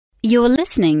You're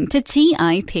listening to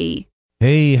TIP.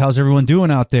 Hey, how's everyone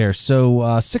doing out there?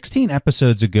 So 16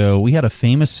 episodes ago, we had a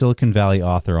famous Silicon Valley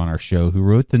author on our show who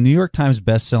wrote the New York Times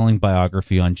best-selling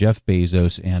biography on Jeff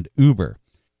Bezos and Uber.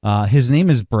 His name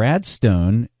is Brad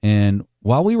Stone, and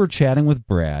while we were chatting with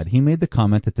Brad, he made the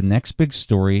comment that the next big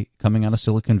story coming out of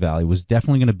Silicon Valley was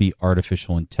definitely going to be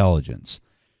artificial intelligence.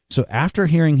 So after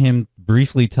hearing him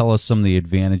briefly tell us some of the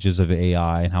advantages of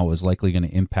AI and how it was likely going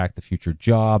to impact the future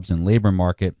jobs and labor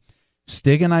market,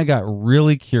 Stig and I got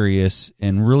really curious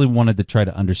and really wanted to try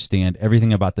to understand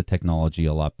everything about the technology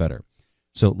a lot better.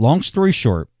 So long story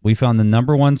short, we found the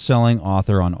 #1 selling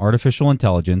author on artificial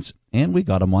intelligence, and we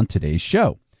got him on today's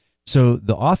show. So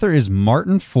the author is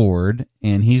Martin Ford,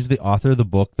 and he's the author of the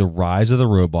book, The Rise of the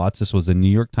Robots. This was a New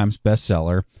York Times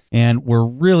bestseller, and we're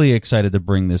really excited to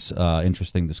bring this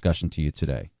interesting discussion to you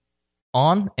today.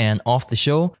 On and off the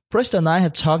show, Preston and I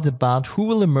have talked about who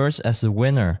will emerge as the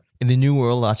winner in the new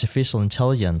world of artificial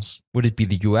intelligence. Would it be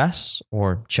the US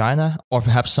or China or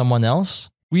perhaps someone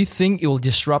else? We think it will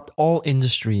disrupt all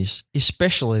industries,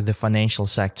 especially the financial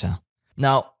sector.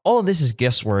 Now, all of this is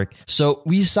guesswork, so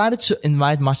we decided to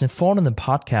invite Martin Ford on the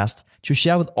podcast to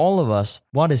share with all of us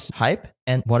what is hype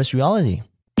and what is reality.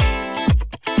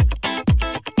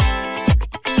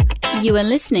 You are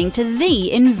listening to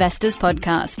The Investors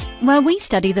Podcast, where we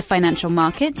study the financial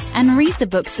markets and read the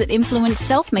books that influence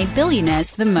self-made billionaires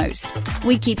the most.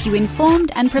 We keep you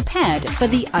informed and prepared for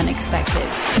the unexpected.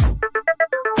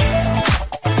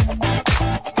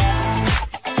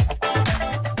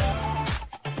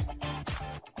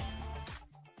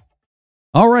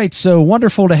 All right, so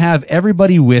wonderful to have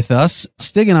everybody with us.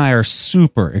 Stig and I are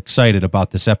super excited about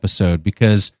this episode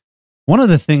because one of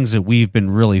the things that we've been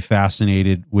really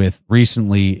fascinated with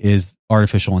recently is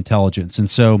artificial intelligence. And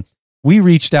so we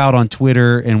reached out on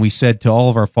Twitter and we said to all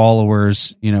of our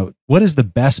followers, what is the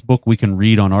best book we can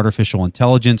read on artificial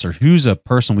intelligence, or who's a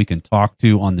person we can talk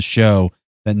to on the show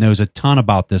that knows a ton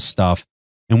about this stuff?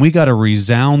 And we got a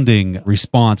resounding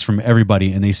response from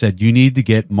everybody. And they said, you need to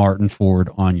get Martin Ford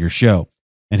on your show.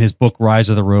 And his book, Rise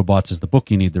of the Robots, is the book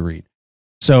you need to read.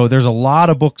 So there's a lot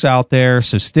of books out there.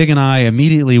 So Stig and I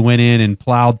immediately went in and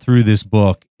plowed through this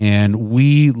book, and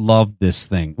we loved this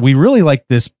thing. We really like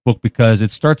this book because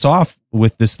it starts off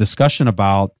with this discussion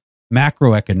about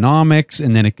macroeconomics,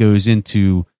 and then it goes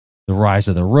into the rise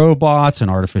of the robots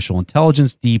and artificial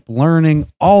intelligence, deep learning,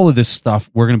 all of this stuff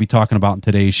we're going to be talking about in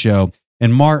today's show.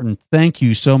 And Martin, thank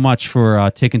you so much for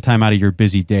taking time out of your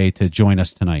busy day to join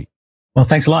us tonight. Well,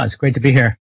 thanks a lot. It's great to be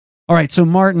here. All right, so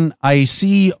Martin, I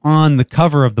see on the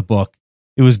cover of the book,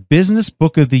 it was Business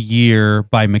Book of the Year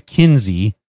by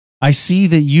McKinsey. I see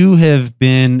that you have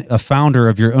been a founder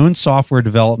of your own software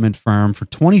development firm for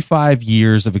 25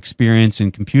 years of experience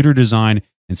in computer design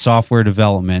and software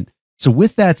development. So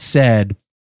with that said,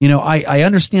 I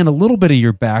understand a little bit of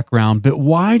your background, but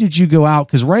why did you go out?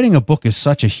 Because writing a book is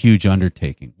such a huge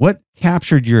undertaking. What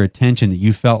captured your attention that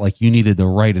you felt like you needed to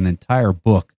write an entire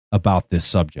book about this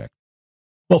subject?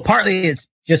 Well, partly it's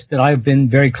just that I've been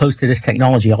very close to this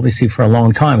technology, obviously, for a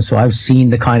long time. So I've seen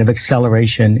the kind of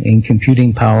acceleration in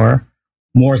computing power,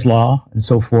 Moore's Law, and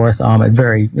so forth at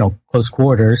very close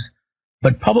quarters.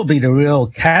 But probably the real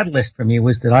catalyst for me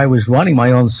was that I was running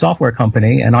my own software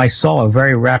company, and I saw a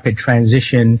very rapid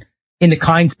transition in the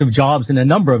kinds of jobs and the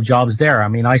number of jobs there. I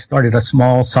mean, I started a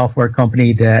small software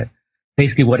company that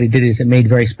basically what it did is it made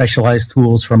very specialized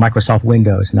tools for Microsoft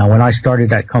Windows. Now, when I started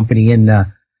that company in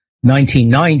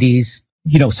 1990s,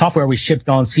 software was shipped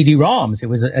on CD-ROMs. It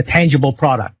was a tangible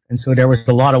product. And so there was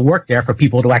a lot of work there for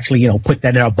people to actually, put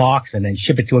that in a box and then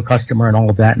ship it to a customer and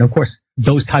all of that. And of course,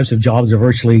 those types of jobs are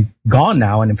virtually gone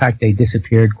now. And in fact, they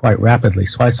disappeared quite rapidly.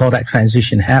 So I saw that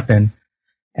transition happen.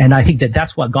 And I think that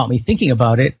that's what got me thinking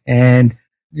about it. And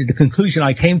the conclusion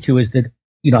I came to is that,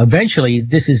 eventually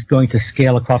this is going to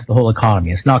scale across the whole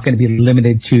economy. It's not going to be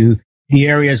limited to the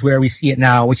areas where we see it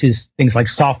now, which is things like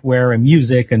software and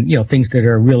music and, things that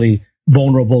are really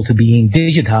vulnerable to being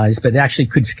digitized, but it actually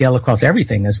could scale across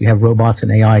everything as we have robots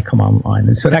and AI come online.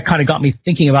 And so that kind of got me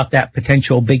thinking about that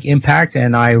potential big impact.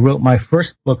 And I wrote my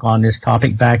first book on this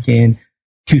topic back in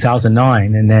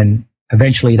 2009. And then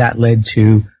eventually that led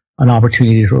to an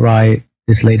opportunity to write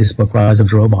this latest book, Rise of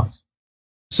the Robots.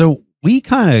 So we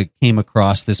kind of came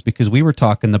across this because we were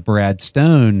talking to Brad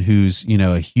Stone, who's,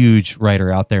 a huge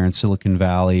writer out there in Silicon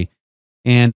Valley.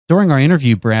 And during our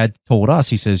interview, Brad told us,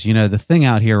 he says, the thing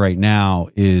out here right now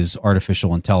is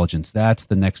artificial intelligence. That's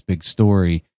the next big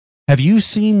story. Have you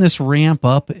seen this ramp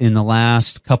up in the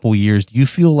last couple of years? Do you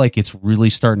feel like it's really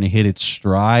starting to hit its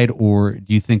stride, or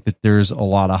do you think that there's a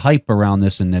lot of hype around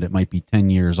this and that it might be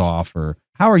 10 years off? Or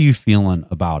how are you feeling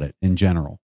about it in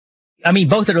general? I mean,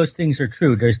 both of those things are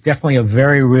true. There's definitely a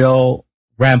very real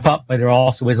ramp up, but there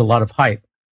also is a lot of hype.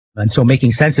 And so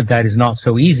making sense of that is not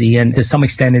so easy. And to some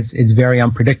extent, it's very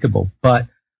unpredictable. But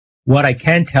what I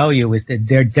can tell you is that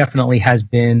there definitely has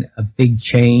been a big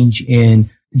change in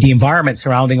the environment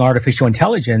surrounding artificial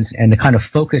intelligence and the kind of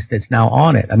focus that's now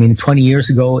on it. I mean, 20 years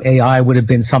ago, AI would have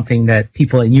been something that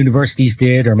people in universities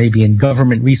did, or maybe in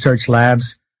government research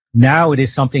labs. Now it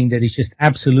is something that is just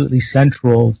absolutely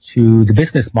central to the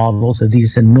business models of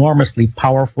these enormously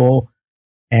powerful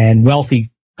and wealthy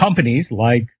companies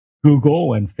like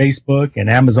Google and Facebook and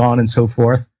Amazon and so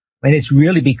forth. And it's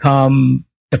really become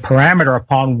the parameter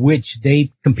upon which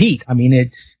they compete. I mean,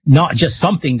 it's not just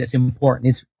something that's important.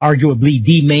 It's arguably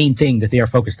the main thing that they are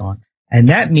focused on. And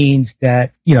that means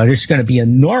that, there's going to be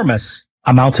enormous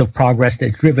amounts of progress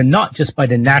that's driven not just by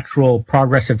the natural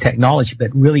progress of technology,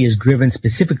 but really is driven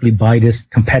specifically by this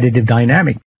competitive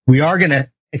dynamic. We are going to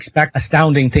expect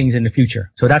astounding things in the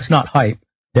future. So that's not hype.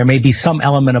 There may be some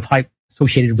element of hype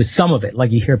associated with some of it.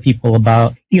 Like you hear people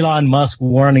about Elon Musk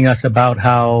warning us about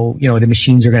how, the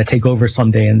machines are going to take over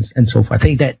someday and so forth. I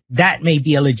think that may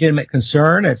be a legitimate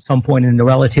concern at some point in the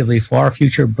relatively far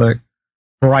future. But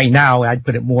for right now, I'd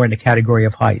put it more in the category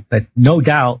of hype. But no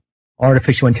doubt,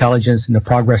 artificial intelligence and the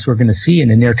progress we're going to see in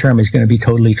the near term is going to be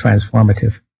totally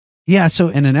transformative. Yeah. So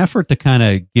in an effort to kind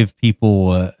of give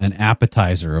people an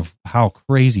appetizer of how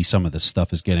crazy some of this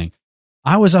stuff is getting,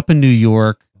 I was up in New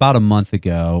York about a month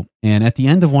ago, and at the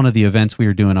end of one of the events we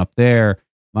were doing up there,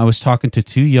 I was talking to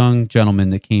two young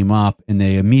gentlemen that came up, and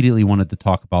they immediately wanted to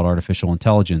talk about artificial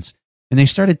intelligence. And they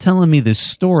started telling me this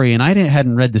story, and I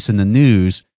hadn't read this in the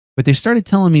news, but they started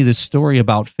telling me this story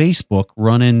about Facebook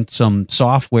running some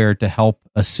software to help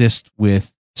assist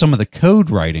with some of the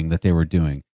code writing that they were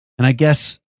doing. And I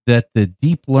guess that the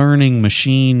deep learning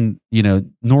machine,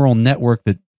 neural network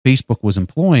that Facebook was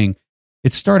employing,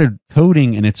 it started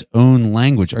coding in its own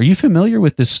language. Are you familiar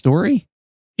with this story?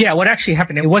 Yeah, what actually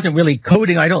happened, it wasn't really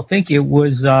coding. I don't think it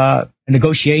was a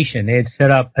negotiation. They had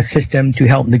set up a system to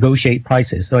help negotiate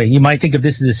prices. So you might think of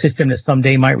this as a system that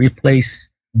someday might replace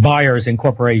buyers in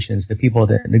corporations, the people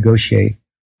that negotiate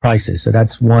prices. So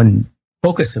that's one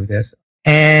focus of this.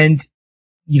 And,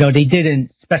 they didn't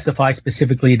specify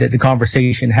specifically that the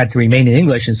conversation had to remain in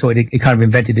English. And so it kind of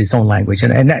invented its own language.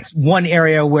 And that's one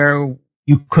area where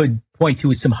you could point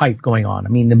to some hype going on. I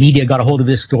mean, the media got a hold of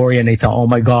this story and they thought, oh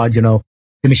my God, the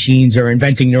machines are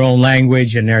inventing their own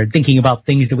language and they're thinking about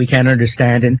things that we can't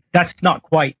understand. And that's not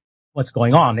quite what's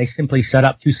going on. They simply set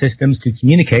up two systems to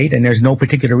communicate, and there's no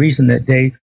particular reason that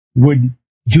they would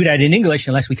do that in English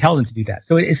unless we tell them to do that.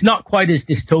 So it's not quite as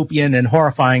dystopian and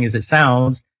horrifying as it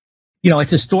sounds.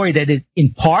 It's a story that is, in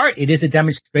part, it is a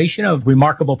demonstration of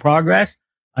remarkable progress.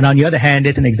 And on the other hand,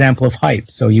 it's an example of hype.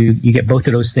 So you get both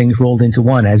of those things rolled into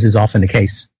one, as is often the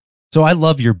case. So I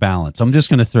love your balance. I'm just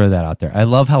going to throw that out there. I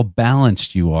love how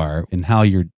balanced you are in how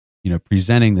you're,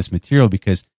 presenting this material,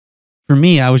 because for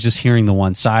me, I was just hearing the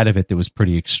one side of it that was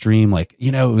pretty extreme. Like,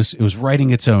 it was writing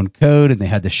its own code and they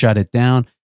had to shut it down.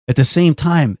 At the same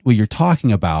time, what you're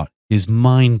talking about is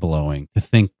mind blowing to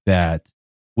think that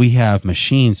we have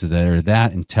machines that are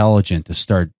that intelligent to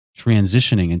start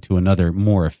transitioning into another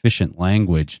more efficient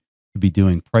language to be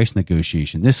doing price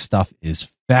negotiation. This stuff is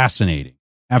fascinating,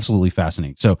 absolutely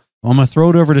fascinating. So I'm going to throw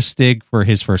it over to Stig for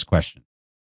his first question.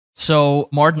 So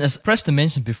Martin, as Preston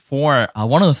mentioned before,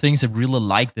 one of the things I really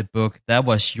liked the book, that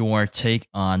was your take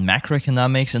on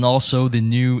macroeconomics and also the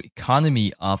new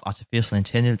economy of artificial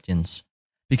intelligence.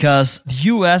 Because the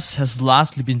US has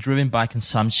largely been driven by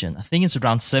consumption. I think it's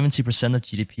around 70% of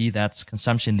GDP that's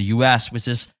consumption in the US, which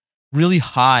is really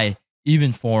high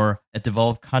even for a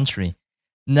developed country.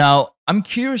 Now, I'm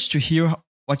curious to hear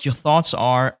what your thoughts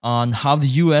are on how the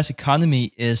US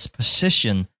economy is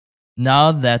positioned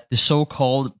now that the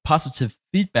so-called positive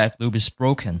feedback loop is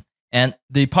broken. And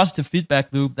the positive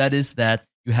feedback loop, that is that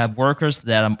you have workers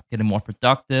that are getting more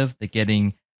productive, they're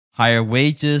getting higher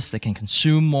wages, they can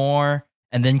consume more,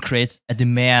 and then creates a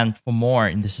demand for more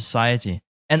in the society.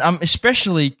 And I'm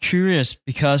especially curious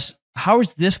because how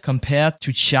is this compared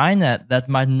to China that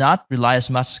might not rely as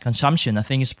much on consumption? I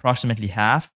think it's approximately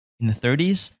half in the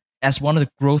 30s as one of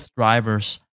the growth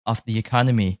drivers of the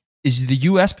economy. Is the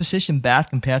US position bad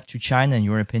compared to China in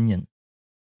your opinion?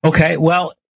 Okay,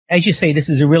 well, as you say, this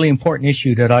is a really important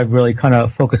issue that I've really kind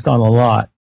of focused on a lot.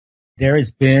 There has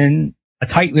been a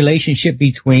tight relationship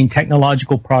between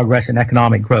technological progress and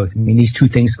economic growth. I mean, these two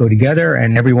things go together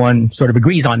and everyone sort of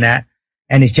agrees on that.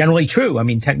 And it's generally true. I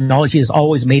mean, technology has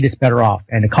always made us better off.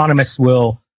 And economists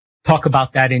will talk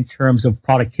about that in terms of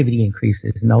productivity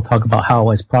increases. And they'll talk about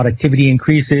how as productivity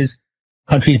increases,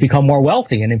 countries become more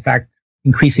wealthy. And in fact,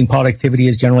 increasing productivity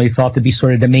is generally thought to be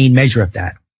sort of the main measure of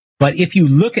that. But if you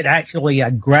look at actually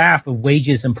a graph of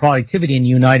wages and productivity in the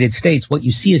United States, what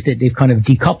you see is that they've kind of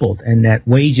decoupled and that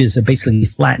wages have basically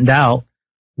flattened out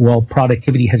while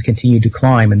productivity has continued to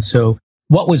climb. And so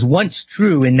what was once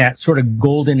true in that sort of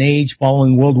golden age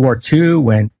following World War II,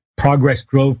 when progress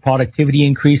drove productivity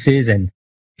increases and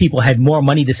people had more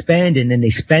money to spend, and then they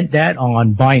spent that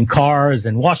on buying cars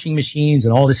and washing machines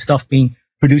and all this stuff being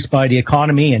produced by the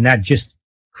economy, and that just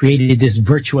created this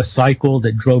virtuous cycle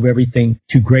that drove everything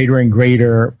to greater and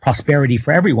greater prosperity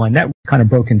for everyone. That was kind of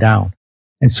broken down.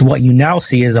 And so what you now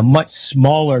see is a much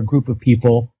smaller group of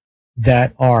people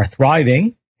that are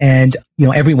thriving, and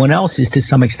everyone else is to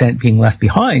some extent being left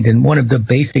behind. And one of the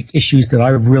basic issues that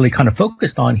I've really kind of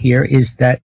focused on here is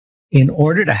that in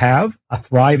order to have a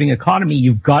thriving economy,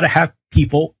 you've got to have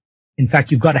people. In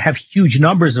fact, you've got to have huge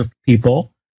numbers of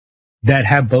people that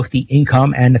have both the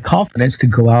income and the confidence to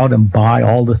go out and buy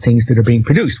all the things that are being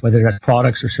produced, whether that's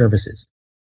products or services.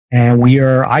 And we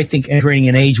are, I think, entering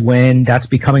an age when that's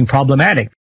becoming problematic.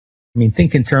 I mean,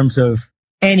 think in terms of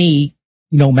any,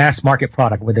 mass market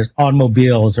product, whether it's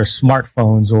automobiles or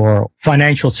smartphones or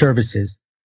financial services.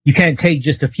 You can't take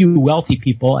just a few wealthy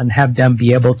people and have them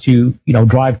be able to,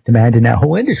 drive demand in that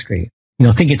whole industry.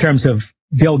 Think in terms of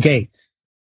Bill Gates.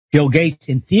 Bill Gates,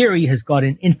 in theory, has got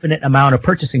an infinite amount of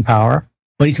purchasing power,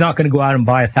 but he's not going to go out and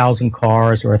buy 1,000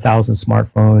 cars or 1,000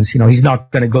 smartphones. He's not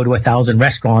going to go to 1,000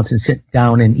 restaurants and sit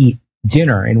down and eat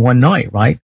dinner in one night,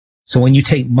 right? So when you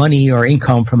take money or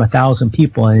income from 1,000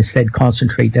 people and instead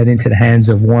concentrate that into the hands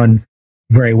of one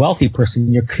very wealthy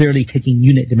person, you're clearly taking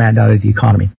unit demand out of the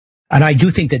economy. And I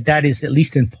do think that that is, at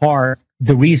least in part,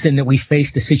 the reason that we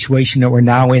face the situation that we're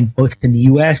now in, both in the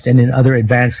U.S. and in other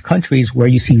advanced countries, where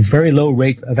you see very low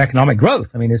rates of economic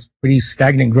growth. I mean, it's pretty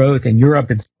stagnant growth. In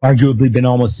Europe, it's arguably been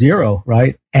almost zero,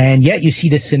 right? And yet you see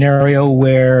this scenario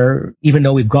where even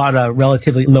though we've got a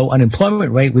relatively low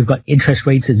unemployment rate, we've got interest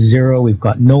rates at zero, we've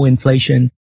got no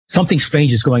inflation. Something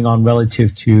strange is going on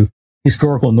relative to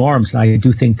historical norms. And I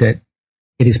do think that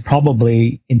it is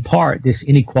probably, in part, this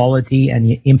inequality and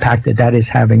the impact that that is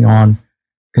having on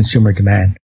consumer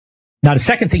demand. Now, the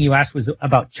second thing you asked was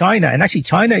about China. And actually,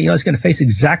 China, is going to face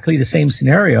exactly the same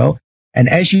scenario. And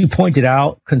as you pointed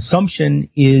out, consumption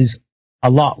is a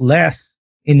lot less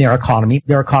in their economy.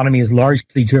 Their economy is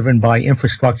largely driven by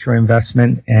infrastructure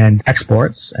investment and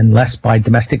exports and less by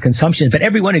domestic consumption. But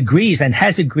everyone agrees and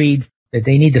has agreed that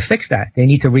they need to fix that. They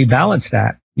need to rebalance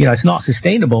that. It's not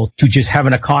sustainable to just have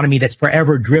an economy that's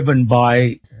forever driven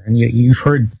by, and you've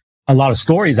heard a lot of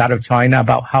stories out of China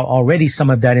about how already some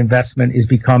of that investment is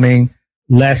becoming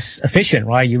less efficient,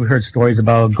 right? You've heard stories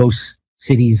about ghost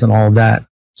cities and all of that.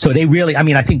 So they really,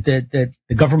 I think that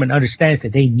the government understands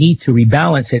that they need to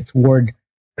rebalance it toward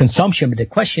consumption. But the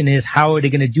question is, how are they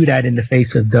going to do that in the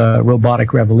face of the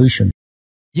robotic revolution?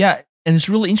 Yeah. And it's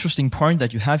a really interesting point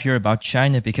that you have here about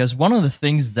China, because one of the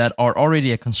things that are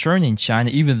already a concern in China,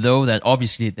 even though that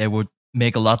obviously they would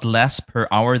make a lot less per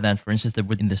hour than, for instance, they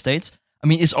would in the States.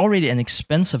 It's already an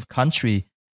expensive country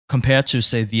compared to,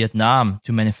 say, Vietnam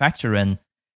to manufacture in.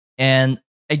 And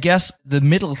I guess the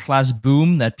middle class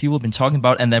boom that people have been talking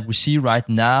about and that we see right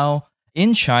now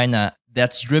in China,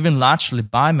 that's driven largely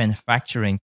by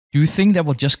manufacturing. Do you think that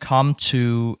will just come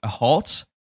to a halt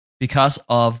because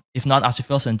of, if not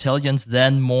artificial intelligence,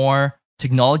 then more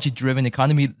technology-driven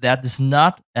economy that is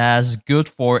not as good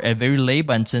for a very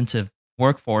labor-intensive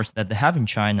workforce that they have in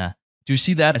China? Do you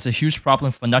see that as a huge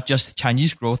problem for not just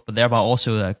Chinese growth, but thereby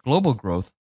also global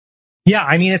growth? Yeah,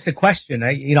 it's a question.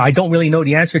 I don't really know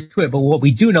the answer to it, but what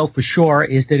we do know for sure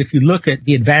is that if you look at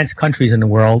the advanced countries in the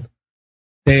world,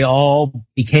 they all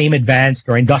became advanced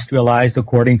or industrialized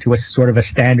according to a sort of a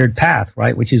standard path,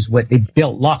 right? Which is what they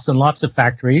built lots and lots of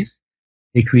factories.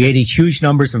 They created huge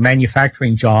numbers of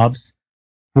manufacturing jobs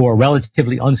for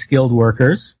relatively unskilled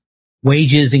workers.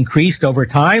 Wages increased over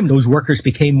time. Those workers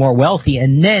became more wealthy.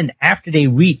 And then after they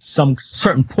reached some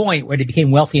certain point where they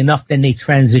became wealthy enough, then they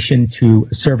transitioned to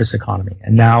a service economy.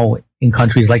 And now in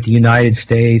countries like the United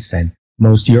States and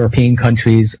most European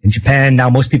countries and Japan, now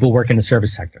most people work in the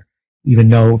service sector, even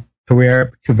though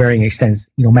to varying extents,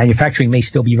 manufacturing may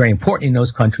still be very important in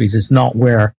those countries. It's not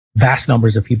where vast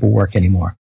numbers of people work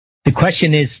anymore. The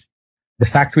question is, the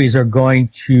factories are going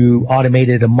to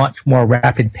automate at a much more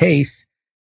rapid pace.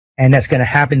 And that's going to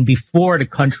happen before the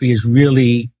country has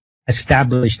really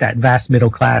established that vast middle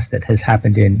class that has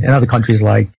happened in other countries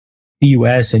like the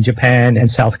US and Japan and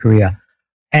South Korea.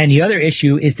 And the other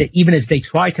issue is that even as they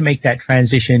try to make that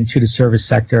transition to the service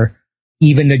sector,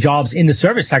 even the jobs in the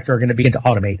service sector are going to begin to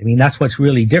automate. That's what's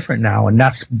really different now. And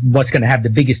that's what's going to have the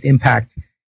biggest impact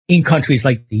in countries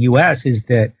like the US, is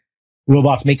that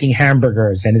robots making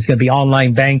hamburgers, and it's going to be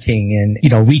online banking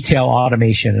and, retail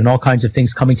automation and all kinds of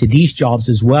things coming to these jobs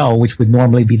as well, which would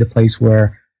normally be the place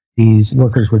where these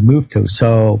workers would move to.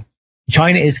 So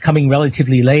China is coming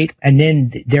relatively late. And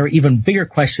then there are even bigger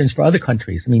questions for other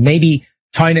countries. I mean, maybe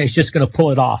China is just going to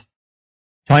pull it off.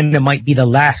 China might be the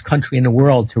last country in the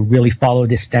world to really follow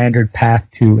this standard path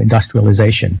to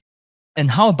industrialization.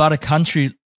 And how about a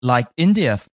country like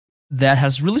India that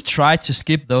has really tried to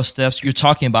skip those steps? You're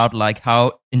talking about like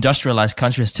how industrialized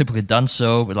countries has typically done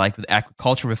so, with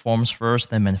agriculture reforms first,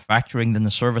 then manufacturing, then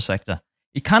the service sector.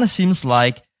 It kind of seems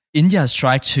like India has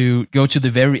tried to go to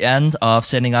the very end of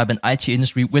setting up an IT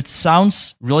industry, which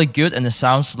sounds really good and it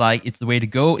sounds like it's the way to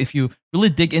go. If you really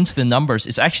dig into the numbers,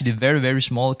 it's actually a very, very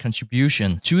small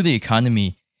contribution to the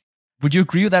economy. Would you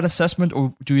agree with that assessment,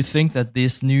 or do you think that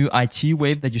this new IT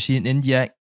wave that you see in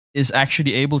India is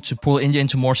actually able to pull India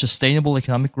into more sustainable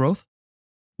economic growth?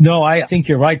 No, I think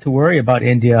you're right to worry about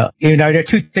India. There are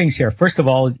two things here. First of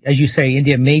all, as you say,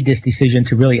 India made this decision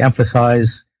to really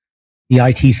emphasize the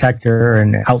IT sector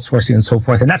and outsourcing and so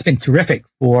forth. And that's been terrific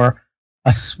for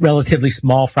a relatively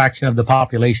small fraction of the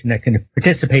population that can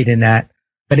participate in that.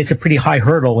 But it's a pretty high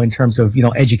hurdle in terms of,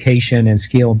 education and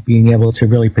skill, being able to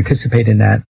really participate in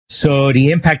that. So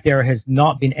the impact there has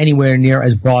not been anywhere near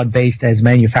as broad-based as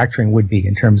manufacturing would be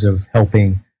in terms of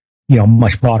helping,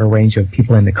 much broader range of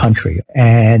people in the country.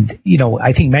 And,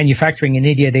 I think manufacturing in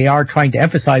India, they are trying to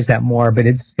emphasize that more, but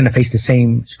it's going to face the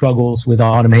same struggles with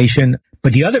automation.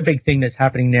 But the other big thing that's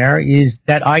happening there is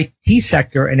that IT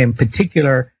sector, and in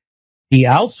particular, the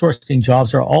outsourcing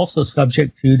jobs, are also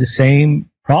subject to the same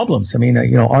problems. I mean,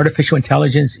 artificial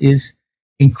intelligence is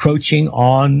encroaching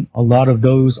on a lot of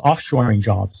those offshoring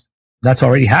jobs. That's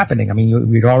already happening. I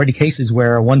mean, there are already cases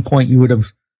where at one point you would have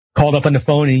called up on the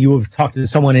phone and you would have talked to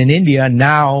someone in India.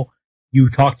 Now you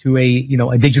talk to a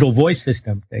digital voice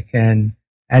system that can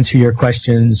answer your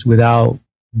questions without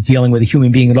dealing with a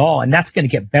human being at all. And that's going to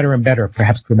get better and better,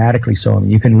 perhaps dramatically so. I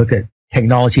mean, you can look at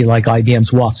technology like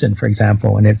IBM's Watson, for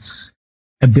example, and its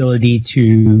ability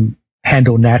to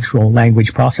handle natural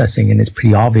language processing. And it's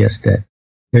pretty obvious that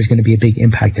there's going to be a big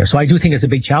impact there. So I do think it's a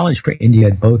big challenge for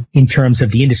India, both in terms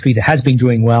of the industry that has been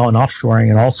doing well and offshoring,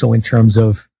 and also in terms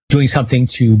of doing something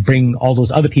to bring all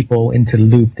those other people into the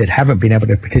loop that haven't been able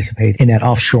to participate in that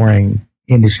offshoring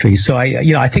industry. So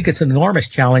I think it's an enormous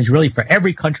challenge really for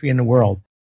every country in the world.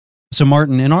 So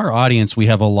Martin, in our audience, we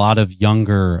have a lot of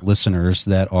younger listeners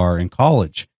that are in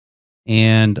college.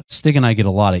 And Stig and I get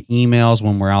a lot of emails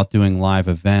when we're out doing live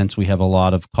events. We have a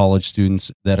lot of college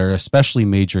students that are especially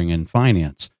majoring in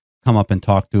finance come up and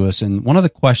talk to us. And one of the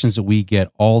questions that we get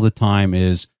all the time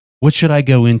is, what should I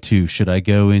go into? Should I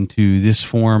go into this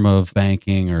form of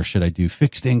banking, or should I do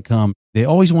fixed income? They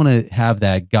always want to have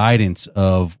that guidance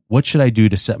of what should I do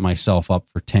to set myself up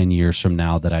for 10 years from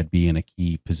now that I'd be in a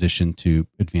key position to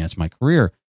advance my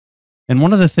career. And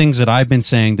one of the things that I've been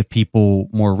saying to people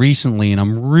more recently, and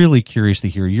I'm really curious to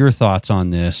hear your thoughts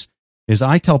on this, is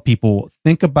I tell people,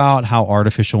 think about how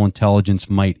artificial intelligence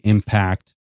might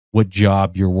impact what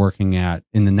job you're working at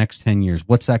in the next 10 years.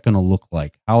 What's that going to look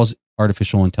like? How is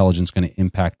artificial intelligence going to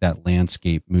impact that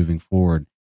landscape moving forward?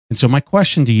 And so my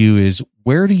question to you is,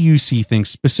 where do you see things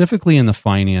specifically in the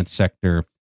finance sector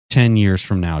 10 years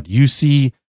from now? Do you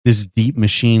see this deep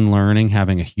machine learning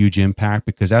having a huge impact?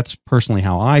 Because that's personally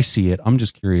how I see it. I'm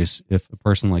just curious if a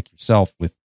person like yourself,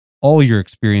 with all your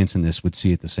experience in this, would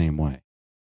see it the same way.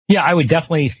 Yeah, I would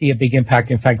definitely see a big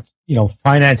impact. In fact,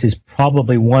 finance is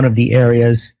probably one of the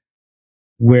areas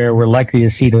where we're likely to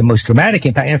see the most dramatic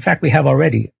impact. In fact, we have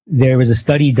already. There was a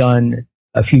study done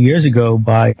a few years ago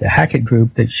by the Hackett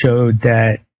Group that showed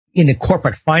that in the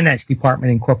corporate finance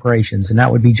department in corporations, and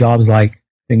that would be jobs like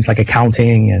things like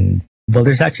accounting, and well,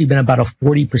 there's actually been about a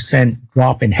 40%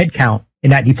 drop in headcount in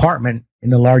that department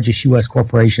in the largest U.S.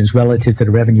 corporations relative to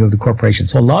the revenue of the corporation.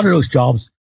 So a lot of those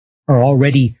jobs are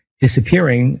already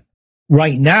disappearing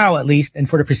right now, at least, and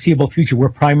for the foreseeable future. We're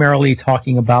primarily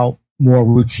talking about more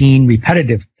routine,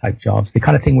 repetitive type jobs, the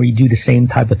kind of thing where you do the same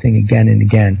type of thing again and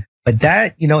again. But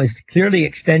that, is clearly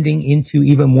extending into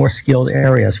even more skilled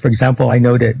areas. For example, I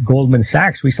know that Goldman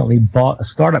Sachs recently bought a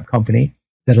startup company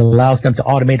that allows them to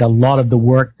automate a lot of the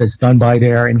work that's done by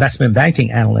their investment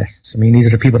banking analysts. I mean, these are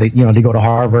the people that, they go to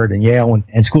Harvard and Yale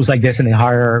and schools like this, and they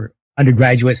hire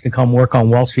undergraduates to come work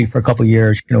on Wall Street for a couple of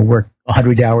years, work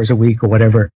 100 hours a week or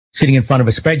whatever, sitting in front of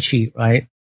a spreadsheet, right?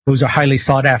 Those are highly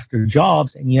sought after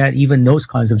jobs. And yet even those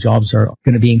kinds of jobs are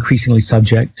going to be increasingly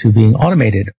subject to being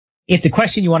automated. If the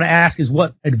question you want to ask is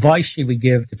what advice should we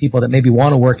give to people that maybe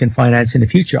want to work in finance in the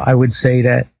future, I would say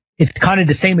that it's kind of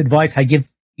the same advice I give,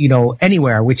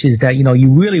 anywhere, which is that, you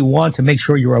really want to make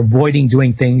sure you're avoiding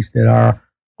doing things that are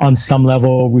on some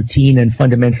level routine and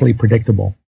fundamentally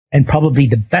predictable. And probably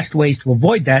the best ways to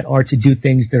avoid that are to do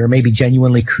things that are maybe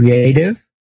genuinely creative,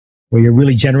 where you're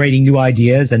really generating new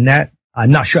ideas. And that,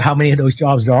 I'm not sure how many of those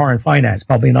jobs there are in finance,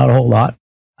 probably not a whole lot.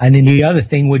 And then the other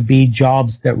thing would be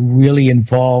jobs that really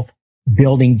involve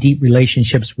building deep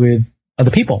relationships with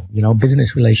other people,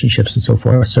 business relationships and so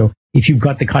forth. So if you've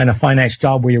got the kind of finance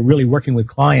job where you're really working with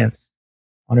clients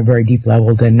on a very deep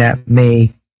level, then that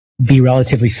may be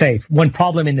relatively safe. One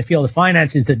problem in the field of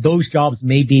finance is that those jobs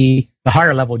may be the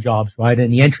higher level jobs, right?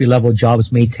 And the entry level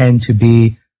jobs may tend to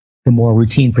be the more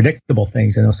routine, predictable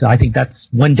things. And so I think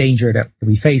that's one danger that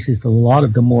we face, is that a lot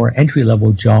of the more entry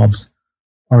level jobs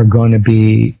are going to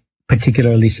be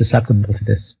particularly susceptible to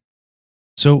this.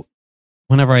 So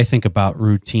whenever I think about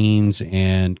routines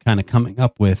and kind of coming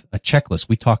up with a checklist,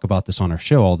 we talk about this on our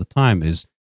show all the time, is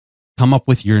come up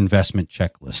with your investment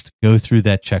checklist. Go through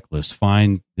that checklist.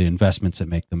 Find the investments that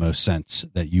make the most sense,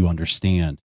 that you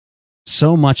understand.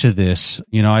 So much of this,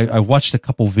 I watched a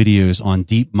couple videos on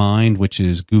DeepMind, which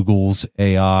is Google's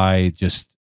AI,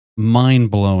 just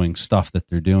mind-blowing stuff that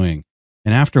they're doing.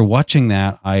 And after watching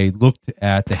that, I looked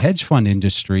at the hedge fund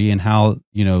industry and how,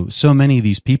 so many of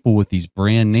these people with these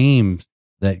brand names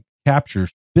that capture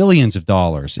billions of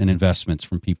dollars in investments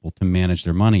from people to manage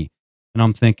their money. And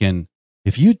I'm thinking,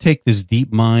 if you take this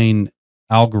DeepMind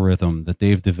algorithm that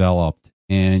they've developed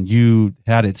and you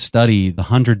had it study the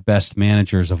 100 best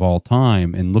managers of all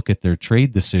time and look at their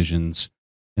trade decisions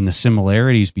and the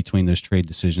similarities between those trade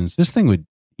decisions, this thing would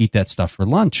eat that stuff for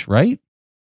lunch, right?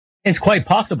 It's quite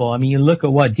possible. I mean, you look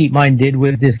at what DeepMind did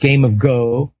with this game of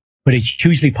Go, but it's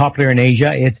hugely popular in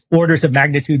Asia. It's orders of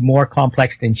magnitude more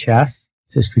complex than chess.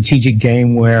 It's a strategic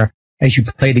game where, as you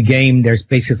play the game, there's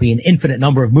basically an infinite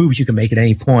number of moves you can make at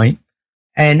any point.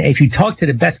 And if you talk to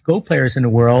the best Go players in the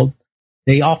world,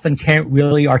 they often can't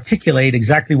really articulate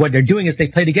exactly what they're doing as they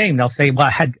play the game. They'll say, well,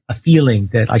 I had a feeling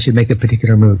that I should make a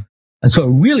particular move. And so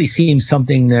it really seems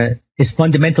something that is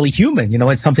fundamentally human.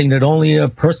 It's something that only a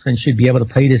person should be able to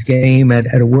play this game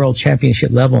at a world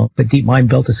championship level. But DeepMind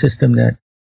built a system that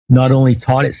not only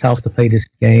taught itself to play this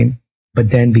game,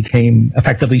 but then became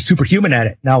effectively superhuman at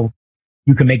it. Now,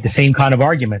 you can make the same kind of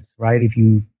arguments, right? If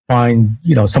you find,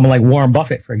 someone like Warren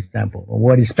Buffett, for example, or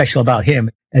what is special about him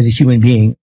as a human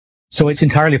being. So it's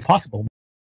entirely possible.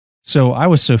 So I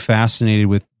was so fascinated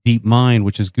with DeepMind,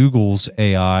 which is Google's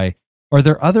AI. Are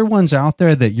there other ones out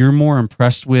there that you're more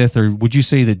impressed with, or would you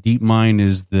say that DeepMind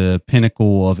is the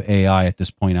pinnacle of AI at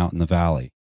this point out in the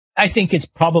valley? I think it's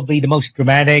probably the most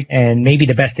dramatic and maybe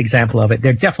the best example of it.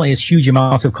 There definitely is huge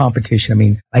amounts of competition. I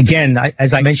mean, again,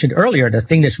 as I mentioned earlier, the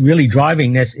thing that's really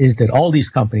driving this is that all these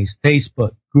companies,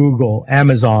 Facebook, Google,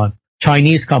 Amazon,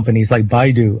 Chinese companies like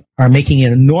Baidu, are making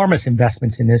enormous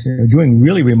investments in this and are doing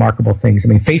really remarkable things. I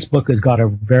mean, Facebook has got a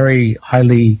very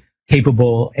highly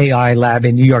capable AI lab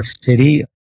in New York City.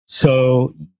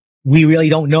 So we really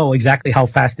don't know exactly how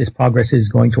fast this progress is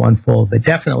going to unfold. But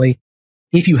definitely,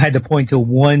 if you had to point to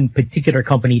one particular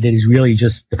company that is really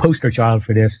just the poster child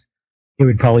for this, it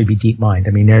would probably be DeepMind.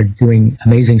 I mean, they're doing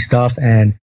amazing stuff.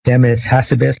 And Demis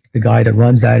Hassabis, the guy that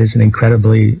runs that, is an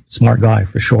incredibly smart guy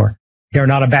for sure. They're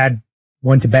not a bad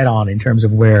one to bet on in terms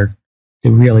of where the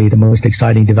most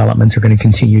exciting developments are going to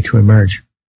continue to emerge.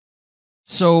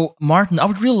 So, Martin, I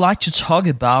would really like to talk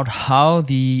about how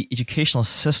the educational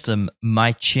system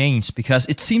might change, because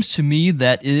it seems to me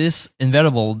that it is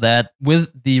inevitable that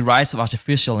with the rise of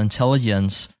artificial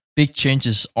intelligence, big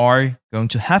changes are going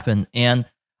to happen. And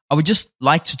I would just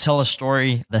like to tell a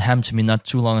story that happened to me not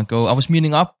too long ago. I was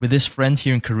meeting up with this friend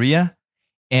here in Korea,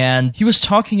 and he was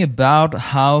talking about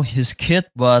how his kid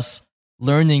was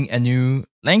learning a new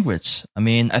language. I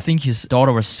mean, I think his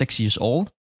daughter was 6 years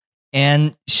old.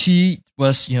 And she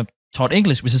was, taught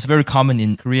English, which is very common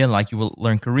in Korea. Like, you will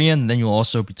learn Korean, then you'll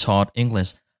also be taught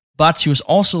English. But she was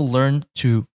also learned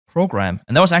to program.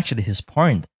 And that was actually his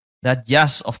point. That,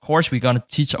 yes, of course, we're going to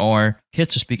teach our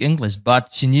kids to speak English,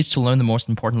 but she needs to learn the most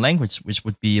important language, which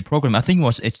would be a program. I think it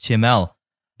was HTML.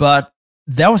 But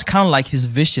that was kind of like his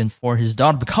vision for his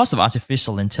daughter because of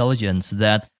artificial intelligence,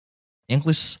 that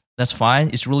English, that's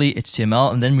fine. It's really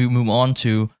HTML. And then we move on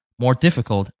to more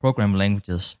difficult programming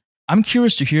languages. I'm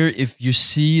curious to hear if you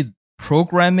see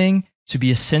programming to be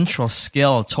a central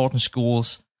skill taught in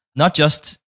schools, not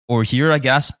just over here, I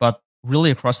guess, but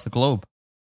really across the globe.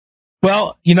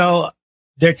 Well,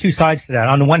 there are two sides to that.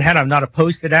 On the one hand, I'm not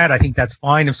opposed to that. I think that's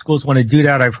fine if schools want to do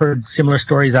that. I've heard similar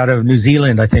stories out of New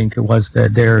Zealand, I think it was,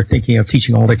 that they're thinking of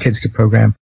teaching all their kids to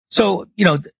program. So,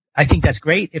 I think that's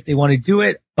great if they want to do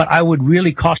it, but I would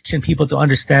really caution people to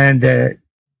understand that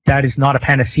that is not a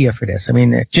panacea for this. I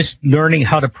mean, just learning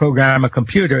how to program a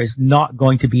computer is not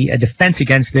going to be a defense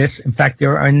against this. In fact,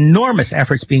 there are enormous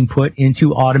efforts being put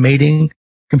into automating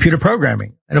computer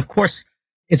programming. And of course,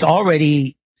 it's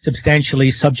already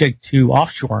substantially subject to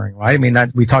offshoring, right? I mean,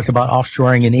 we talked about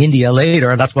offshoring in India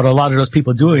later. That's what a lot of those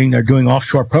people are doing. They're doing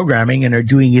offshore programming, and they're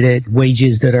doing it at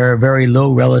wages that are very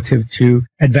low relative to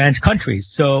advanced countries.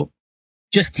 So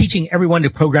just teaching everyone to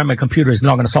program a computer is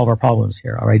not going to solve our problems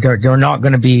here. All right. There are not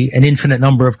going to be an infinite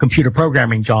number of computer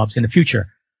programming jobs in the future.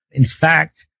 In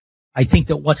fact, I think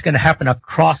that what's going to happen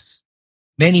across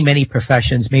many, many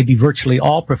professions, maybe virtually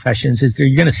all professions, is that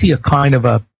you're going to see a kind of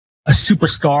a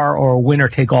superstar or a winner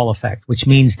take all effect, which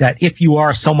means that if you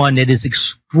are someone that is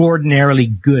extraordinarily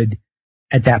good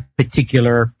at that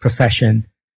particular profession,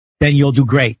 then you'll do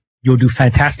great. You'll do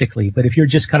fantastically. But if you're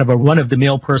just kind of a run of the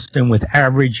mill person with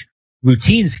average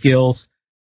routine skills,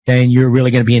 then you're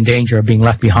really going to be in danger of being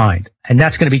left behind. And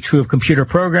that's going to be true of computer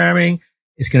programming.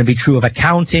 It's going to be true of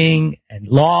accounting and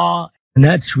law. And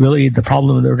that's really the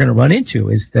problem that we're going to run into,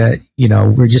 is that,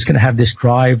 we're just going to have this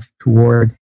drive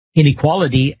toward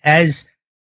inequality as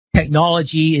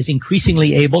technology is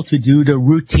increasingly able to do the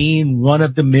routine,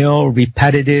 run-of-the-mill,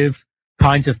 repetitive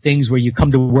kinds of things where you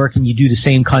come to work and you do the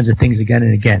same kinds of things again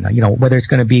and again. Whether it's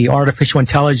going to be artificial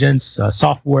intelligence,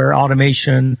 software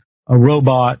automation, a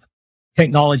robot,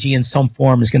 technology in some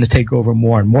form is going to take over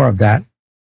more and more of that.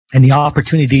 And the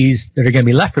opportunities that are going to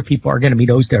be left for people are going to be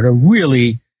those that are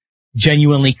really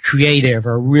genuinely creative,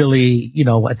 or really,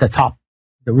 at the top,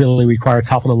 that really require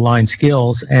top of the line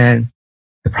skills. And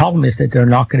the problem is that there are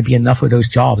not going to be enough of those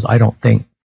jobs, I don't think.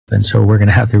 And so we're going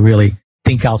to have to really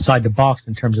think outside the box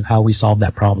in terms of how we solve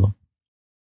that problem.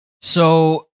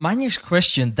 So my next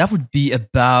question, that would be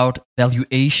about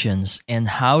valuations and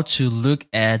how to look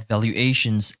at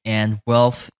valuations and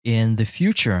wealth in the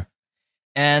future.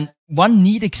 And one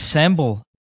neat example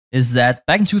is that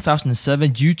back in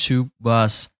 2007, YouTube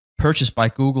was purchased by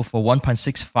Google for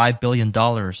 $1.65 billion.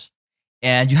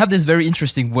 And you have this very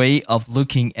interesting way of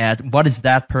looking at what is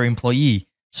that per employee.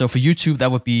 So for YouTube,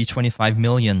 that would be 25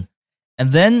 million.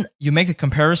 And then you make a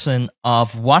comparison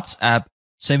of WhatsApp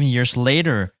 7 years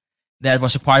later that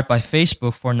was acquired by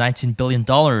Facebook for $19 billion.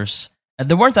 And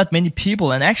there weren't that many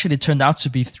people, and actually it turned out to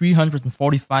be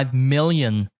 $345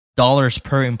 million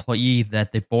per employee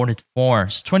that they bought it for.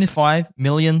 It's 25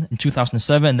 million in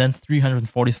 2007 and then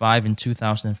 345 in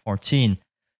 2014.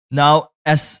 Now,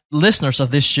 as listeners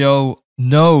of this show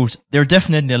know, there are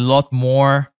definitely a lot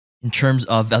more in terms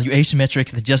of valuation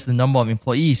metrics than just the number of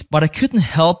employees. But I couldn't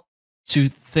help to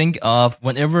think of,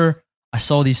 whenever I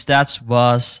saw these stats,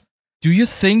 was, do you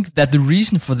think that the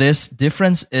reason for this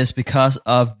difference is because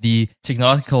of the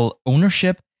technological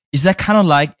ownership? Is that kind of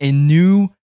like a new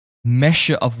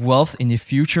measure of wealth in the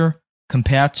future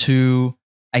compared to,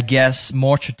 I guess,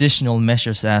 more traditional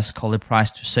measures as, call it,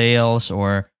 price to sales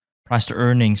or price to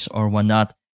earnings or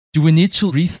whatnot? Do we need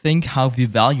to rethink how we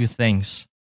value things?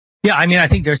 Yeah, I mean, I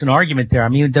think there's an argument there. I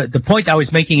mean, the point I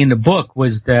was making in the book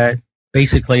was that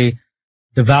basically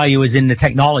the value is in the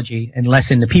technology and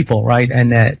less in the people, right?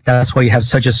 And that's why you have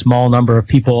such a small number of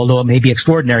people, although it may be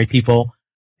extraordinary people,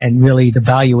 and really the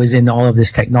value is in all of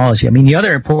this technology. I mean, the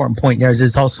other important point there is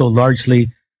it's also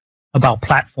largely about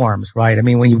platforms, right? I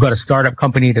mean, when you've got a startup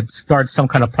company that starts some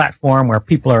kind of platform where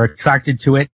people are attracted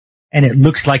to it, and it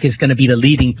looks like it's going to be the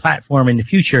leading platform in the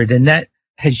future, then that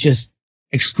has just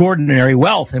extraordinary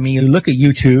wealth. I mean, you look at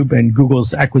YouTube and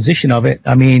Google's acquisition of it.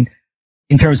 I mean,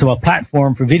 in terms of a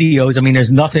platform for videos, I mean,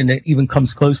 there's nothing that even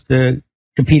comes close to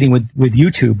competing with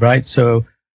YouTube, right? So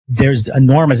there's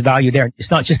enormous value there.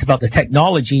 It's not just about the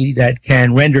technology that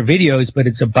can render videos, but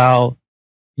it's about,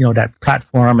 that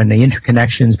platform and the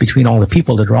interconnections between all the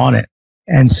people that are on it.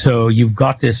 And so you've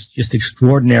got this just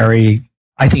extraordinary,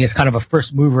 I think it's kind of a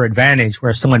first mover advantage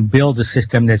where someone builds a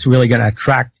system that's really going to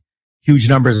attract huge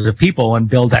numbers of people and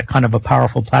build that kind of a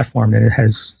powerful platform that it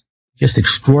has just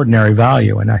extraordinary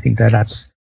value. And I think that that's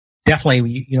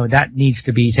definitely, that needs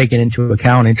to be taken into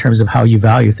account in terms of how you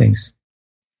value things.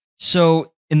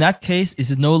 So in that case,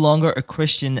 is it no longer a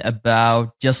question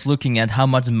about just looking at how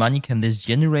much money can this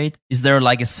generate? Is there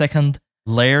like a second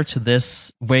layer to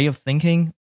this way of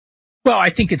thinking? Well, I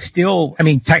think it's still,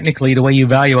 technically the way you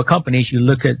value a company is you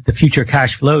look at the future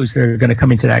cash flows that are going to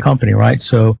come into that company, right?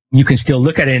 So you can still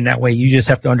look at it in that way. You just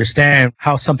have to understand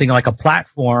how something like a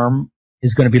platform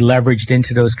is going to be leveraged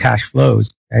into those cash flows.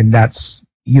 And that's,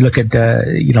 you look at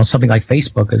something like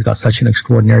Facebook has got such an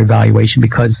extraordinary valuation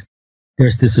because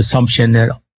there's this assumption that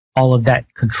all of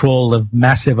that control of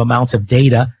massive amounts of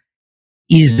data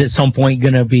is at some point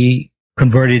going to be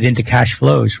converted into cash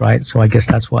flows, right? So I guess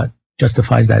that's what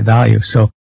justifies that value.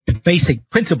 So the basic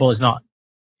principle is not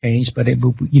changed, but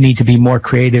you need to be more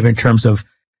creative in terms of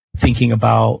thinking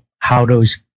about how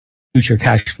those future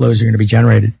cash flows are going to be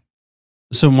generated.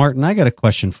 So, Martin, I got a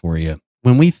question for you.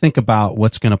 When we think about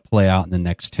what's going to play out in the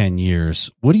next 10 years,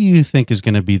 what do you think is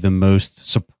going to be the most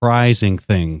surprising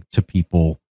thing to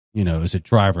people? You know, is it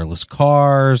driverless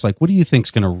cars? Like, what do you think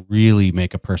is going to really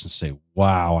make a person say,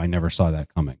 wow, I never saw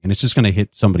that coming? And it's just going to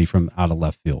hit somebody from out of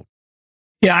left field.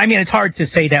 Yeah, I mean, it's hard to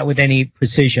say that with any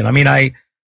precision. I mean,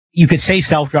 you could say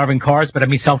self-driving cars, but I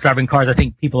mean, self-driving cars, I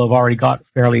think people have already got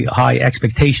fairly high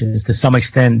expectations. To some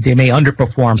extent, they may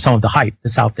underperform some of the hype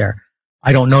that's out there.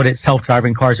 I don't know that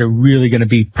self-driving cars are really going to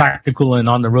be practical and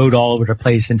on the road all over the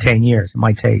place in 10 years. It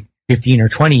might take 15 or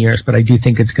 20 years, but I do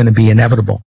think it's going to be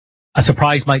inevitable. A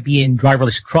surprise might be in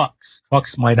driverless trucks.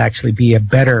 Trucks might actually be a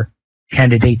better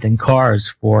candidate than cars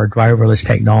for driverless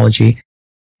technology.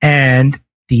 And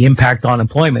the impact on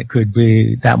employment could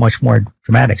be that much more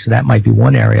dramatic. So that might be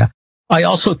one area. I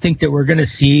also think that we're going to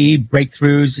see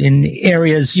breakthroughs in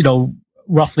areas, you know,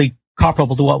 roughly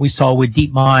comparable to what we saw with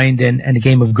DeepMind and the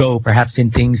game of Go, perhaps in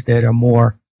things that are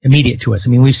more immediate to us. I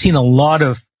mean, we've seen a lot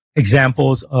of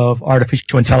examples of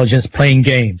artificial intelligence playing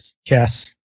games,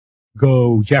 chess,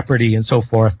 Go, Jeopardy, and so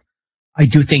forth. I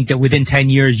do think that within 10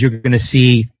 years, you're going to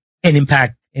see an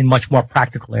impact in much more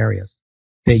practical areas,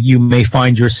 that you may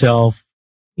find yourself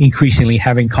increasingly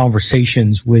having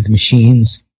conversations with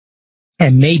machines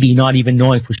and maybe not even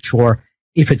knowing for sure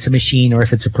if it's a machine or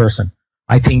if it's a person.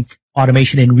 I think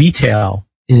automation in retail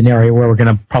is an area where we're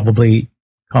going to probably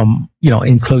come, you know,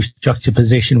 in close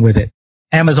juxtaposition with it.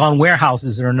 Amazon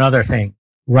warehouses are another thing.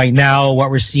 Right now, what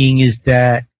we're seeing is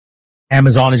that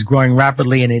Amazon is growing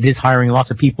rapidly and it is hiring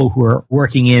lots of people who are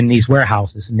working in these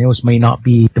warehouses. And those may not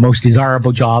be the most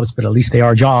desirable jobs, but at least they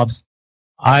are jobs.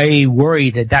 I worry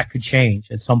that that could change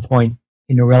at some point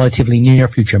in the relatively near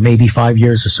future, maybe 5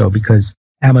 years or so, because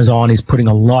Amazon is putting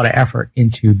a lot of effort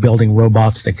into building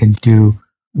robots that can do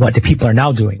what the people are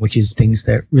now doing, which is things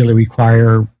that really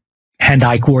require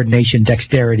hand-eye coordination,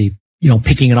 dexterity, you know,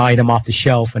 picking an item off the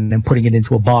shelf and then putting it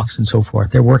into a box and so forth.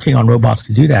 They're working on robots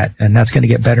to do that, and that's going to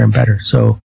get better and better.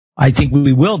 So I think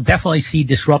we will definitely see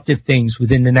disruptive things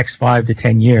within the next 5 to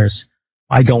 10 years.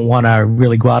 I don't want to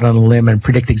really go out on a limb and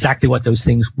predict exactly what those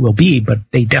things will be, but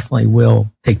they definitely will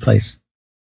take place.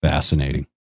 Fascinating.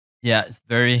 Yeah, it's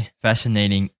very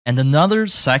fascinating. And another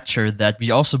sector that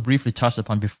we also briefly touched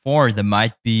upon before that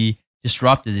might be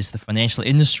disrupted is the financial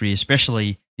industry,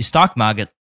 especially the stock market.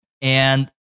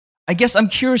 And I guess I'm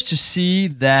curious to see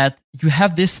that you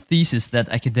have this thesis that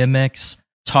academics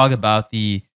talk about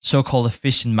the so-called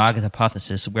efficient market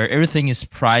hypothesis, where everything is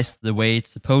priced the way it's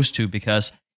supposed to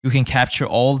because you can capture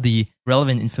all the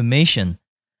relevant information.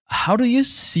 How do you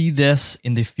see this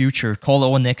in the future, call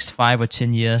over the next 5 or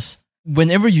 10 years?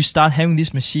 Whenever you start having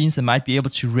these machines that might be able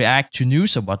to react to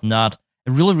news or whatnot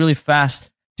really, really fast,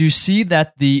 do you see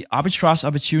that the arbitrage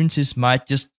opportunities might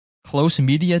just close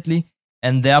immediately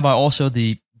and thereby also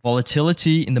the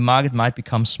volatility in the market might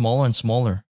become smaller and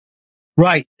smaller?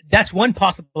 Right. That's one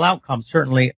possible outcome,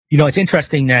 certainly. You know, it's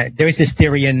interesting that there is this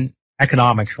theory in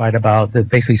economics, right, about that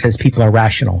basically says people are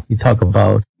rational. You talk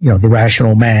about, you know, the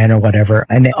rational man or whatever.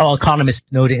 And all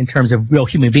economists know that in terms of real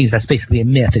human beings, that's basically a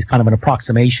myth. It's kind of an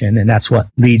approximation. And that's what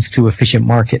leads to efficient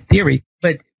market theory.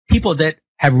 But people that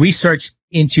have researched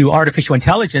into artificial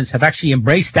intelligence have actually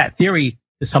embraced that theory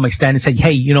to some extent and said,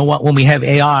 hey, you know what, when we have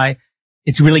AI,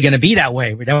 it's really going to be that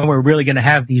way. Then we're really going to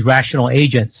have these rational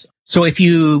agents. So if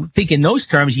you think in those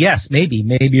terms, yes, maybe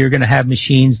you're going to have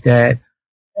machines that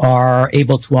are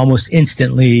able to almost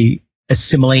instantly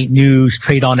assimilate news,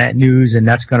 trade on that news, and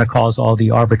that's going to cause all the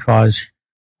arbitrage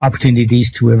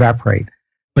opportunities to evaporate.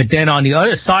 But then on the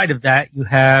other side of that, you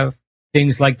have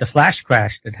things like the flash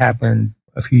crash that happened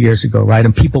a few years ago, right?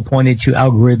 And people pointed to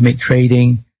algorithmic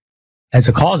trading as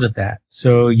a cause of that.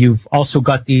 So you've also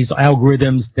got these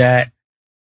algorithms that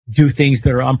do things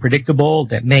that are unpredictable,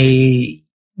 that maybe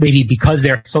because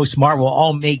they're so smart will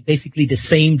all make basically the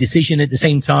same decision at the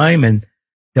same time, and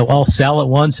they'll all sell at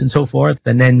once and so forth.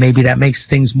 And then maybe that makes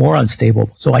things more unstable.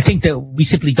 So I think that we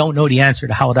simply don't know the answer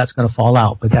to how that's going to fall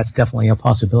out, but that's definitely a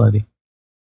possibility.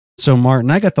 So Martin,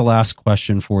 I got the last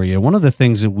question for you. One of the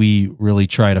things that we really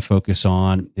try to focus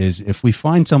on is if we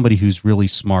find somebody who's really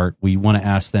smart, we want to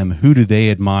ask them, who do they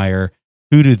admire?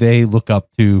 Who do they look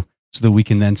up to, so that we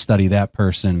can then study that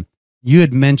person? You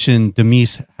had mentioned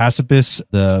Demis Hassabis,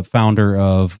 the founder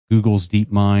of Google's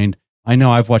DeepMind. I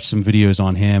know I've watched some videos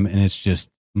on him, and it's just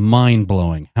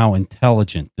mind-blowing how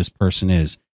intelligent this person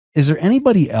is. Is there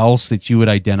anybody else that you would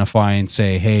identify and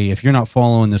say, hey, if you're not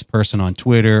following this person on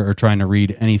Twitter or trying to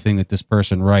read anything that this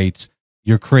person writes,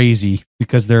 you're crazy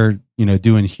because they're,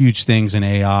 doing huge things in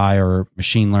AI or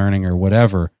machine learning or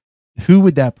whatever, who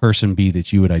would that person be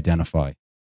that you would identify?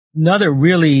 Another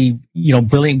really,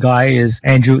 brilliant guy is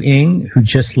Andrew Ng, who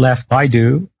just left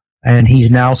Baidu, and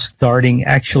he's now starting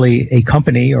actually a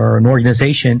company or an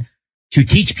organization to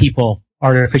teach people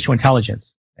artificial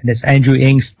intelligence. And it's Andrew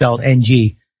Ng, spelled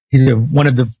NG. He's one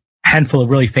of the handful of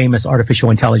really famous artificial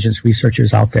intelligence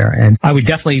researchers out there. And I would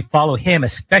definitely follow him,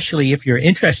 especially if you're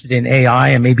interested in AI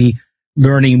and maybe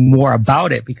learning more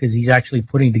about it, because he's actually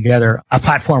putting together a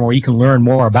platform where you can learn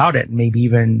more about it. And maybe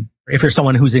even if you're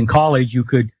someone who's in college, you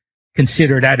could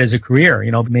consider that as a career,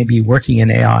 maybe working in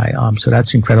AI. So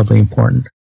that's incredibly important.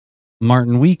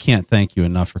 Martin, we can't thank you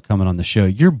enough for coming on the show.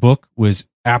 Your book was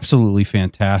absolutely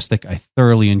fantastic. I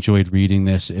thoroughly enjoyed reading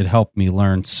this. It helped me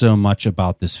learn so much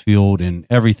about this field and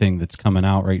everything that's coming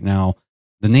out right now.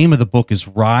 The name of the book is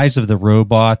Rise of the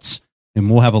Robots,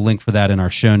 and we'll have a link for that in our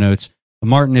show notes.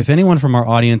 Martin, if anyone from our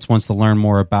audience wants to learn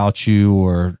more about you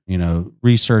or,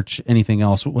 research anything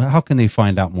else, how can they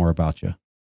find out more about you?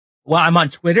 Well, I'm on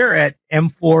Twitter at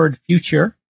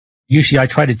mfordfuture. Usually I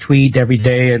try to tweet every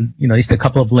day and, at least a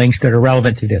couple of links that are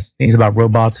relevant to this, things about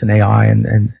robots and AI.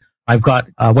 And I've got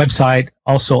a website,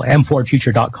 also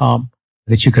mfordfuture.com,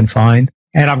 that you can find.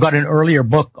 And I've got an earlier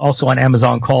book also on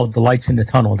Amazon called The Lights in the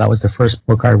Tunnel. That was the first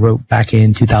book I wrote back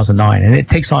in 2009. And it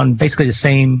takes on basically the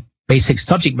same basic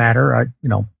subject matter.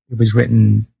 It was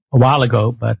written a while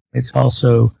ago, but it's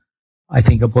also, I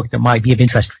think, a book that might be of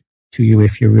interest to you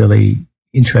if you're really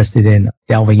interested in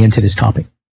delving into this topic.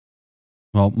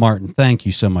 Well, Martin, thank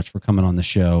you so much for coming on the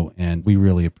show, and we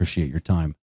really appreciate your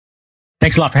time.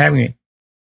 Thanks a lot for having me.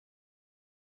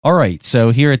 All right,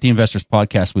 so here at the Investors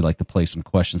Podcast, we like to play some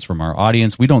questions from our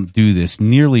audience. We don't do this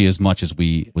nearly as much as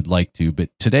we would like to, but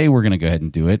today we're going to go ahead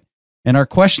and do it. And our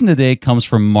question today comes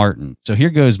from Martin. So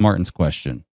here goes Martin's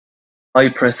question. Hi,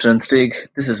 President Stig.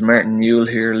 This is Martin Newell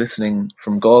here, listening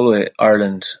from Galway,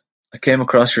 Ireland. I came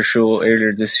across your show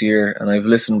earlier this year, and I've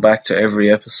listened back to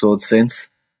every episode since,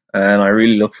 and I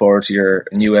really look forward to your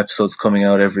new episodes coming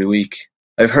out every week.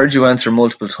 I've heard you answer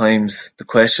multiple times the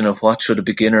question of what should a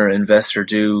beginner investor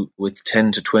do with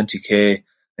 10 to 20k,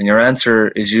 and your answer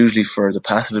is usually for the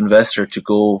passive investor to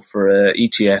go for an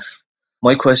ETF.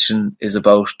 My question is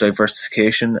about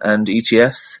diversification and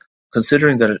ETFs.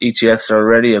 Considering that ETFs are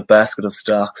already a basket of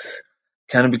stocks,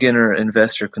 can a beginner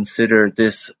investor consider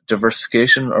this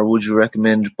diversification, or would you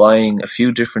recommend buying a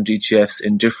few different ETFs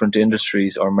in different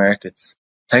industries or markets?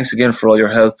 Thanks again for all your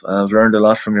help. I've learned a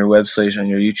lot from your website and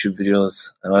your YouTube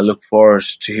videos, and I look forward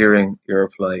to hearing your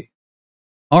reply.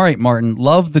 All right, Martin,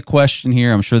 love the question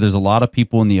here. I'm sure there's a lot of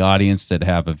people in the audience that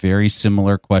have a very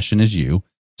similar question as you.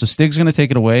 So Stig's going to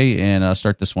take it away and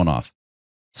start this one off.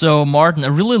 So, Martin, I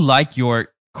really like your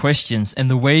questions and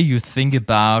the way you think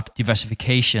about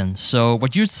diversification. So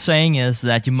what you're saying is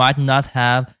that you might not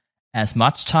have as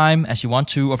much time as you want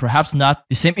to, or perhaps not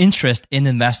the same interest in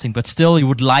investing, but still you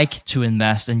would like to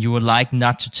invest and you would like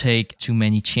not to take too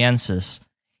many chances.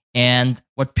 And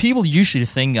what people usually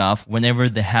think of whenever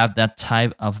they have that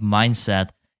type of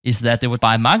mindset is that they would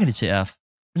buy a market ETF.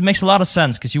 It makes a lot of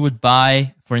sense because you would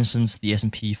buy, for instance, the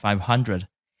S&P 500,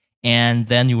 and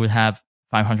then you would have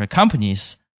 500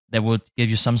 companies that would give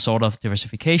you some sort of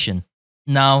diversification.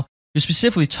 Now, you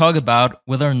specifically talk about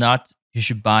whether or not you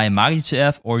should buy a market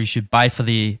ETF or you should buy for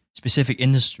the specific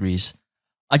industries.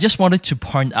 I just wanted to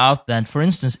point out that, for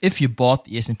instance, if you bought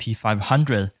the S&P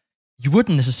 500, you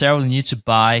wouldn't necessarily need to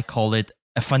buy, call it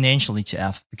a financial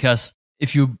ETF, because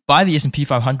if you buy the S&P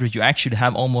 500, you actually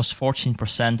have almost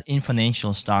 14% in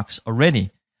financial stocks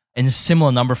already. And a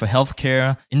similar number for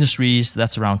healthcare industries,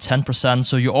 that's around 10%.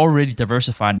 So you're already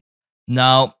diversified.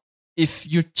 Now, if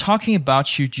you're talking about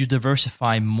should you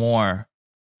diversify more,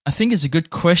 I think it's a good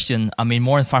question. I mean,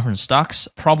 more than 500 stocks?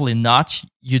 Probably not.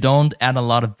 You don't add a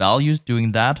lot of value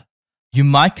doing that. You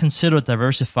might consider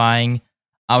diversifying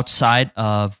outside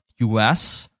of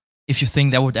US if you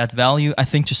think that would add value. I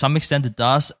think to some extent it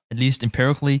does, at least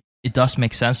empirically. It does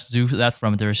make sense to do that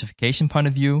from a diversification point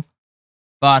of view.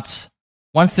 But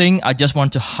one thing I just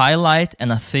want to highlight,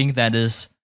 and I think that is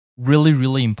really,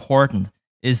 really important,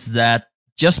 is that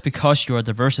just because you're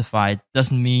diversified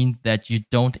doesn't mean that you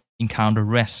don't encounter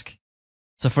risk.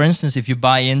 So for instance, if you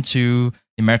buy into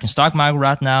the American stock market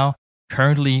right now,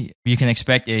 currently you can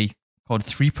expect a called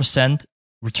 3%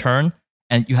 return,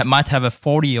 and you might have a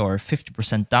 40 or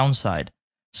 50% downside.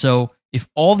 So if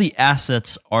all the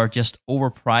assets are just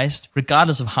overpriced,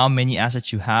 regardless of how many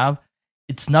assets you have,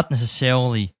 it's not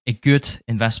necessarily a good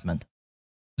investment.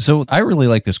 So I really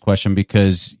like this question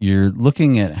because you're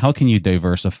looking at how can you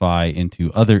diversify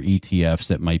into other ETFs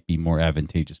that might be more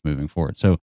advantageous moving forward.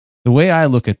 So The way I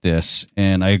look at this,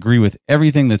 and I agree with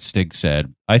everything that Stig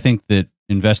said, I think that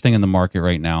investing in the market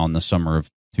right now in the summer of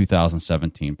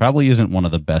 2017 probably isn't one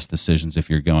of the best decisions if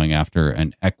you're going after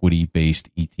an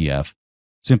equity-based ETF,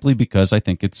 simply because I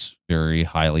think it's very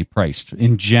highly priced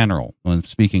in general. I'm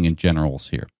speaking in generals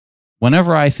here.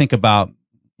 Whenever I think about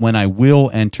when I will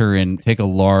enter and take a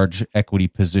large equity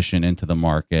position into the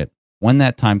market, when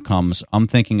that time comes, I'm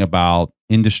thinking about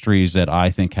industries that I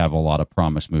think have a lot of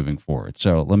promise moving forward.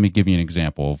 So let me give you an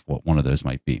example of what one of those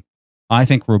might be. I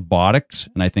think robotics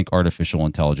and I think artificial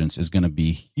intelligence is going to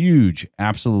be huge,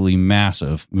 absolutely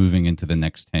massive moving into the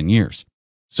next 10 years.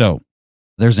 So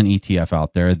there's an ETF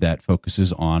out there that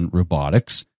focuses on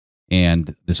robotics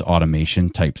and this automation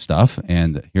type stuff.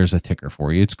 And here's a ticker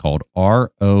for you. It's called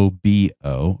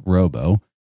ROBO, Robo.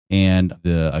 And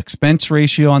the expense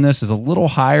ratio on this is a little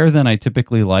higher than I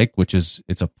typically like, which is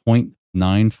it's a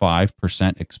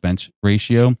 0.95% expense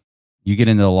ratio. You get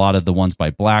into a lot of the ones by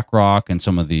BlackRock and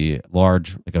some of the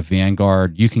large, like a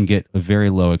Vanguard, you can get a very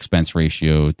low expense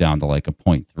ratio down to like a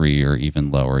 0.3 or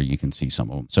even lower. You can see some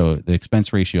of them. So the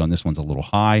expense ratio on this one's a little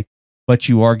high, but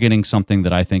you are getting something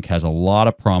that I think has a lot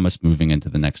of promise moving into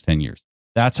the next 10 years.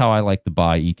 That's how I like to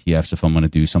buy ETFs if I'm going to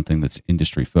do something that's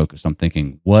industry focused. I'm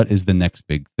thinking, what is the next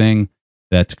big thing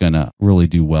that's going to really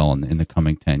do well in the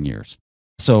coming 10 years?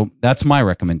 So that's my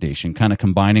recommendation, kind of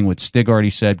combining what Stig already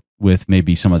said with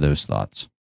maybe some of those thoughts.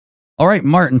 All right,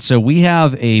 Martin. So we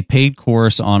have a paid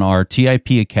course on our TIP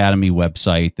Academy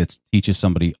website that teaches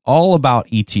somebody all about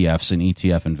ETFs and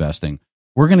ETF investing.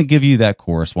 We're going to give you that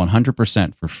course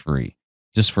 100% for free,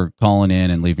 just for calling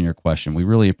in and leaving your question. We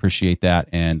really appreciate that.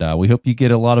 And we hope you get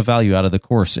a lot of value out of the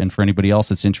course. And for anybody else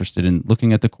that's interested in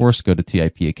looking at the course, go to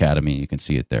TIP Academy. You can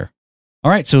see it there. All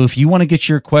right, so if you want to get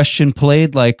your question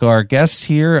played like our guests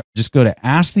here, just go to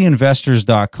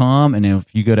asktheinvestors.com. And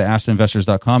if you go to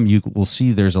asktheinvestors.com, you will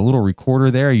see there's a little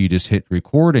recorder there. You just hit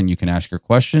record and you can ask your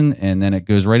question, and then it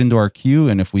goes right into our queue.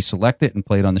 And if we select it and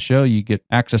play it on the show, you get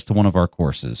access to one of our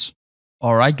courses.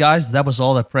 All right, guys, that was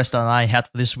all that Preston and I had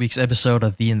for this week's episode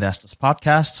of The Investors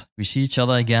Podcast. We see each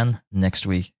other again next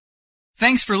week.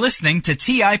 Thanks for listening to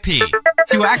TIP.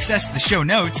 To access the show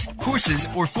notes, courses,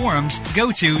 or forums,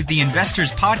 go to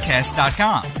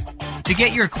theinvestorspodcast.com. To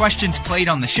get your questions played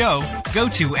on the show, go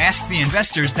to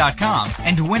asktheinvestors.com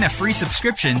and win a free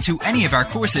subscription to any of our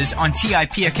courses on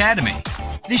TIP Academy.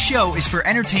 This show is for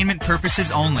entertainment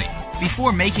purposes only.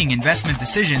 Before making investment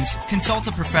decisions, consult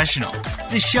a professional.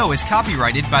 This show is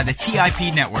copyrighted by the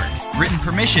TIP Network. Written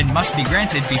permission must be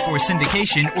granted before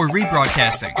syndication or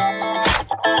rebroadcasting.